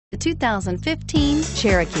The 2015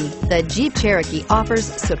 Cherokee. The Jeep Cherokee offers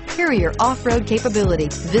superior off-road capability.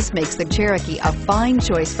 This makes the Cherokee a fine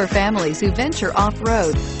choice for families who venture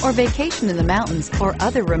off-road or vacation in the mountains or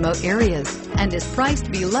other remote areas, and is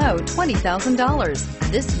priced below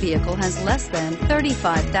 $20,000. This vehicle has less than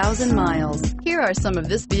 35,000 miles. Here are some of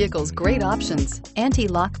this vehicle's great options: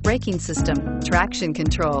 anti-lock braking system, traction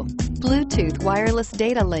control, Bluetooth wireless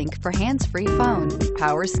data link for hands-free phone,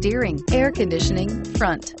 power steering, air conditioning,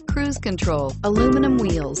 front, cruise control, aluminum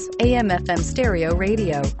wheels, AM/FM stereo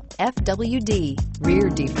radio, FWD, rear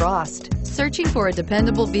defrost. Searching for a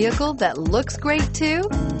dependable vehicle that looks great too?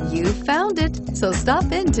 You found it, so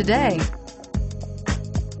stop in today.